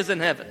like it is in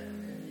heaven.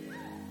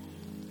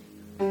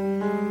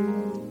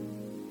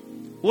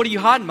 What are you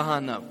hiding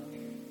behind, though?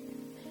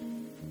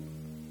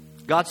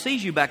 God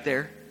sees you back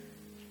there.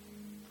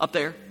 Up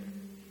there.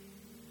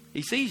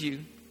 He sees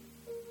you.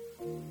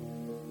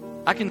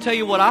 I can tell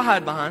you what I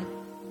hide behind.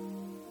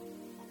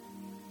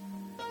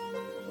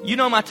 You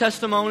know my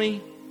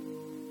testimony.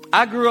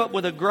 I grew up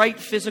with a great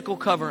physical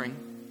covering.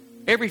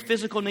 Every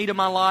physical need of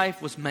my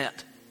life was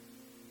met.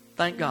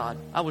 Thank God.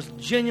 I was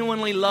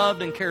genuinely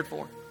loved and cared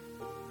for.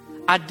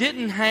 I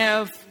didn't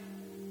have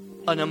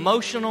an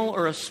emotional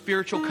or a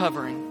spiritual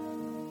covering.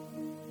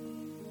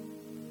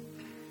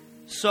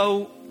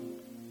 So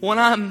when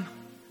I'm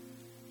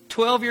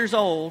 12 years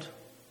old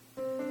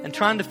and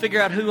trying to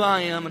figure out who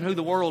I am and who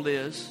the world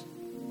is,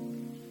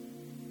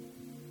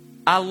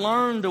 I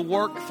learned to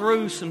work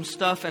through some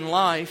stuff in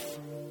life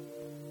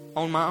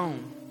on my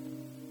own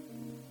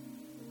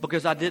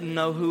because I didn't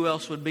know who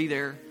else would be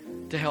there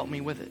to help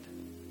me with it.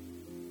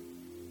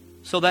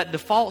 So that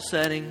default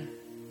setting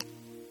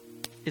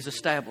is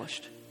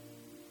established.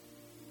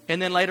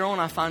 And then later on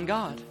I find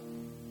God.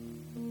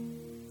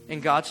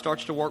 And God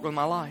starts to work with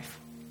my life.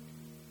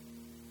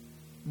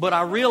 But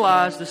I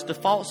realize this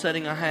default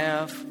setting I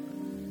have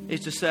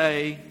is to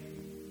say,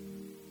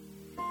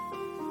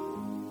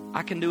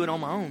 I can do it on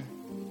my own.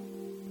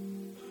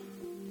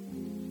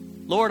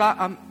 Lord,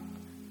 I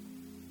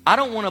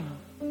don't want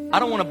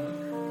to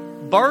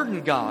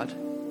burden God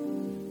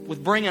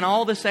with bringing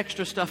all this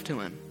extra stuff to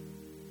Him.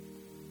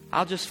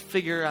 I'll just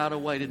figure out a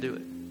way to do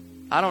it.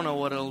 I don't know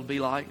what it'll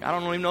be like. I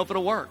don't even know if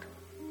it'll work.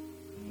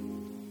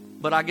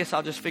 But I guess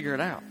I'll just figure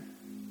it out.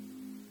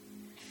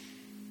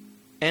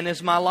 And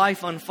as my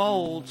life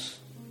unfolds,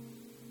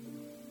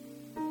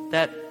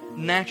 that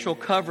natural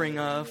covering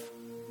of,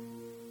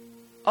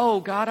 oh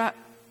God,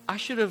 I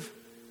should have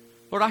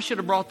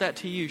brought that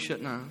to you,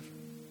 shouldn't I?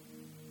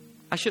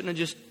 I shouldn't have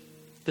just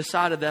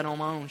decided that on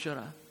my own, should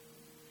I?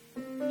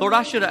 Lord,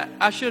 I should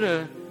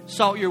have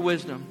sought your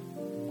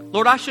wisdom.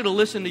 Lord, I should have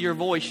listened to your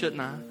voice,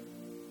 shouldn't I?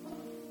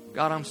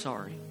 God, I'm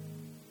sorry.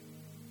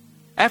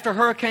 After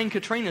Hurricane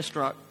Katrina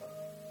struck,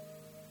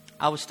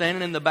 I was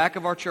standing in the back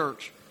of our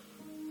church.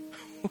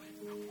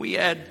 We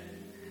had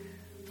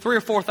 3,000 or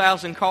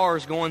 4,000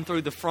 cars going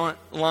through the front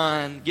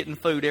line getting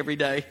food every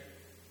day.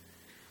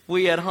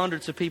 We had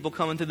hundreds of people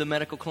coming through the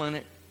medical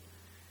clinic.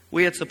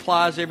 We had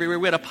supplies everywhere.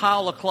 We had a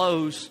pile of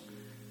clothes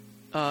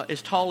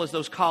as tall as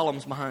those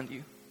columns behind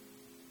you.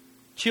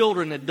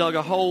 Children had dug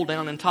a hole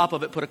down in top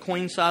of it, put a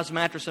queen-size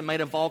mattress and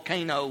made a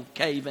volcano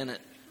cave in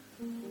it.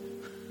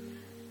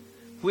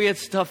 We had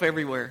stuff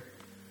everywhere.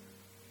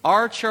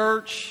 Our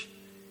church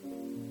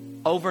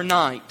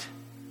overnight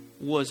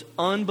was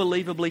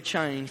unbelievably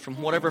changed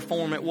from whatever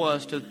form it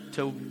was to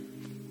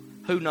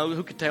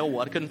who could tell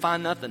what. I couldn't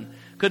find nothing.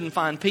 Couldn't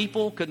find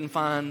people, couldn't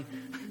find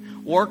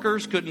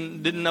workers,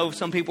 didn't know if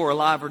some people were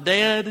alive or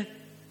dead.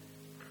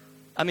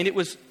 I mean, it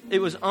was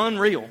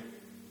unreal.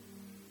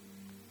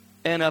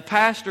 And a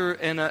pastor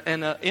and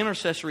an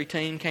intercessory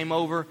team came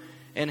over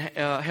and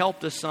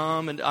helped us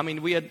some. And I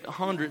mean, we had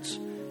hundreds.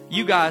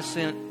 You guys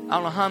sent, I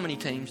don't know how many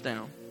teams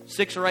down,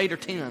 6 or 8 or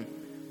 10.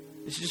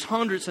 It's just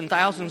hundreds and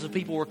thousands of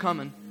people were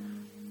coming.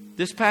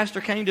 This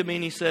pastor came to me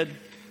and he said,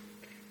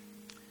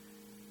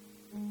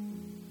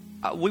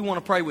 we want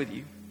to pray with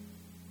you.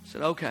 I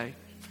said, okay.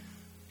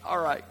 All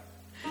right.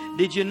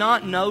 Did you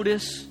not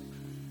notice,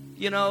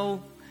 the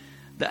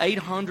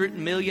 800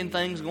 million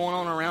things going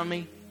on around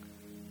me?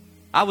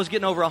 I was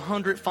getting over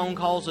 100 phone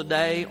calls a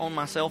day on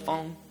my cell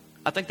phone.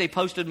 I think they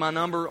posted my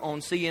number on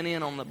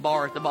CNN on the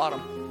bar at the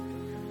bottom.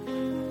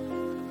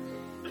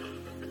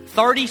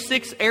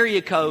 36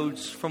 area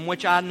codes from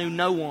which I knew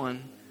no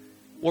one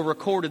were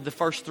recorded the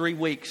first 3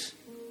 weeks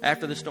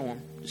after the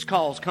storm. Just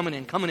calls coming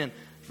in.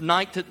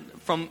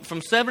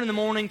 From 7 in the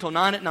morning till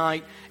 9 at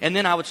night. And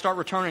then I would start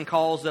returning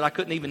calls that I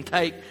couldn't even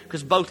take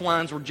because both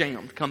lines were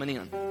jammed coming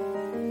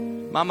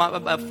in.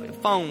 My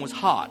phone was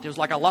hot. It was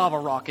like a lava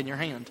rock in your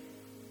hand.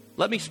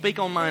 Let me speak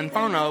on my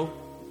inferno.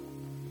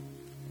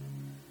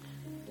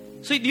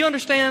 See, do you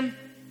understand?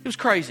 It was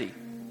crazy.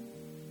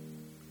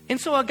 And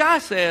so a guy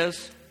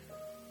says,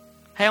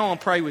 hey, I want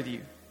to pray with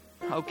you.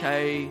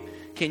 Okay.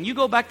 Can you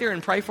go back there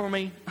and pray for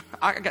me?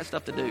 I got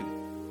stuff to do.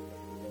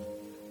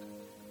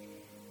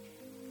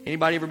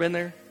 Anybody ever been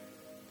there?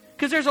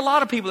 Because there's a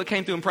lot of people that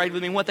came through and prayed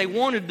with me. And what they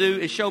wanted to do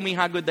is show me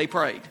how good they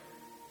prayed.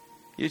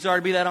 You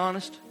sorry to be that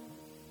honest?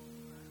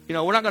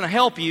 We're not going to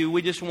help you.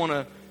 We just want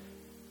to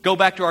go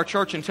back to our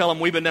church and tell them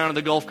we've been down to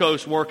the Gulf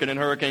Coast working in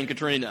Hurricane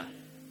Katrina.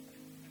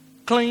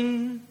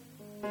 Cling.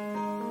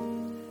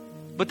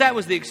 But that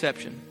was the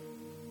exception.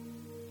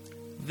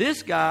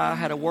 This guy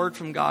had a word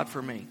from God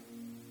for me.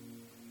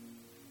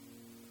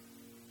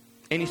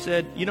 And he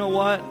said, you know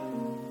what?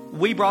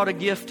 We brought a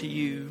gift to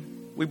you.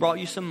 We brought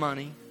you some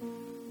money.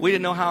 We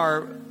didn't know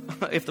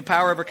if the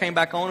power ever came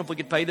back on, if we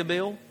could pay the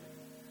bill.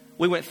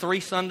 We went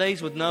 3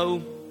 Sundays with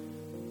no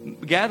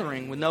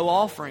gathering, with no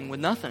offering, with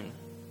nothing.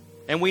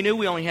 And we knew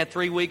we only had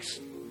 3 weeks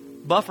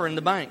buffer in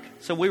the bank.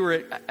 So we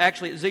were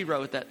actually at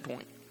 0 at that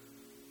point.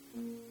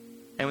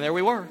 And there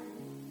we were.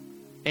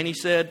 And he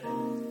said,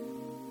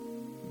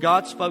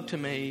 God spoke to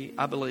me,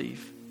 I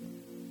believe.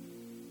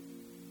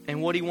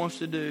 And what he wants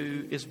to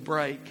do is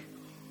break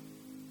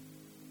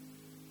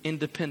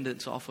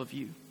independence off of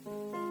you.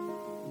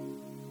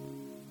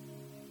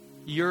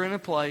 You're in a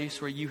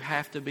place where you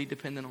have to be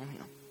dependent on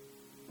him.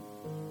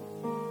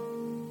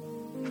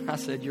 I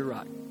said, you're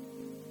right.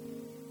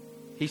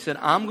 He said,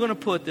 I'm going to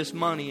put this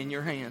money in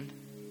your hand,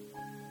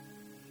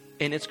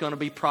 and it's going to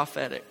be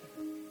prophetic.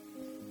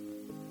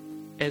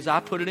 As I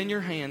put it in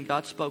your hand,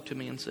 God spoke to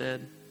me and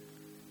said,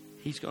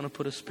 He's going to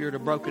put a spirit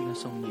of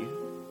brokenness on you.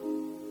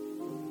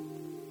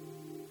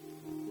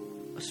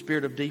 A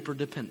spirit of deeper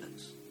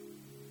dependence.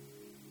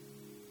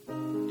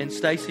 And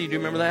Stacy, do you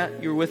remember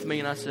that? You were with me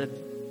and I said,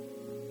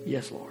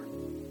 yes, Lord.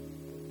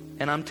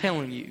 And I'm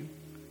telling you,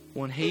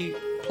 when He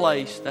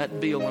placed that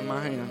bill in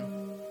my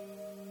hand,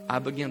 I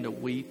began to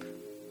weep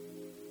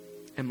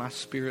and my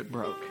spirit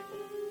broke.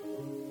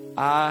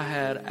 I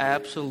had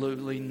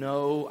absolutely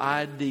no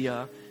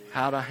idea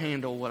how to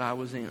handle what I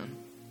was in.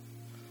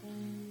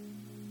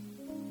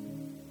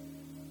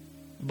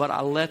 But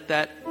I let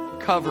that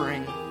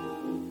covering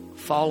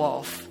fall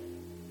off.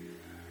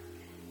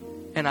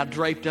 And I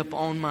draped up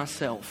on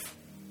myself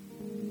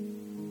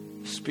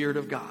the Spirit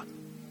of God.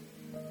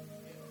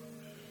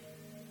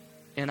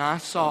 And I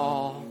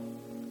saw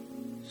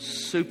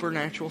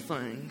supernatural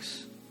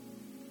things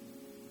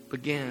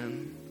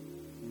begin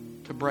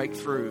to break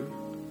through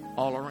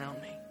all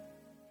around me.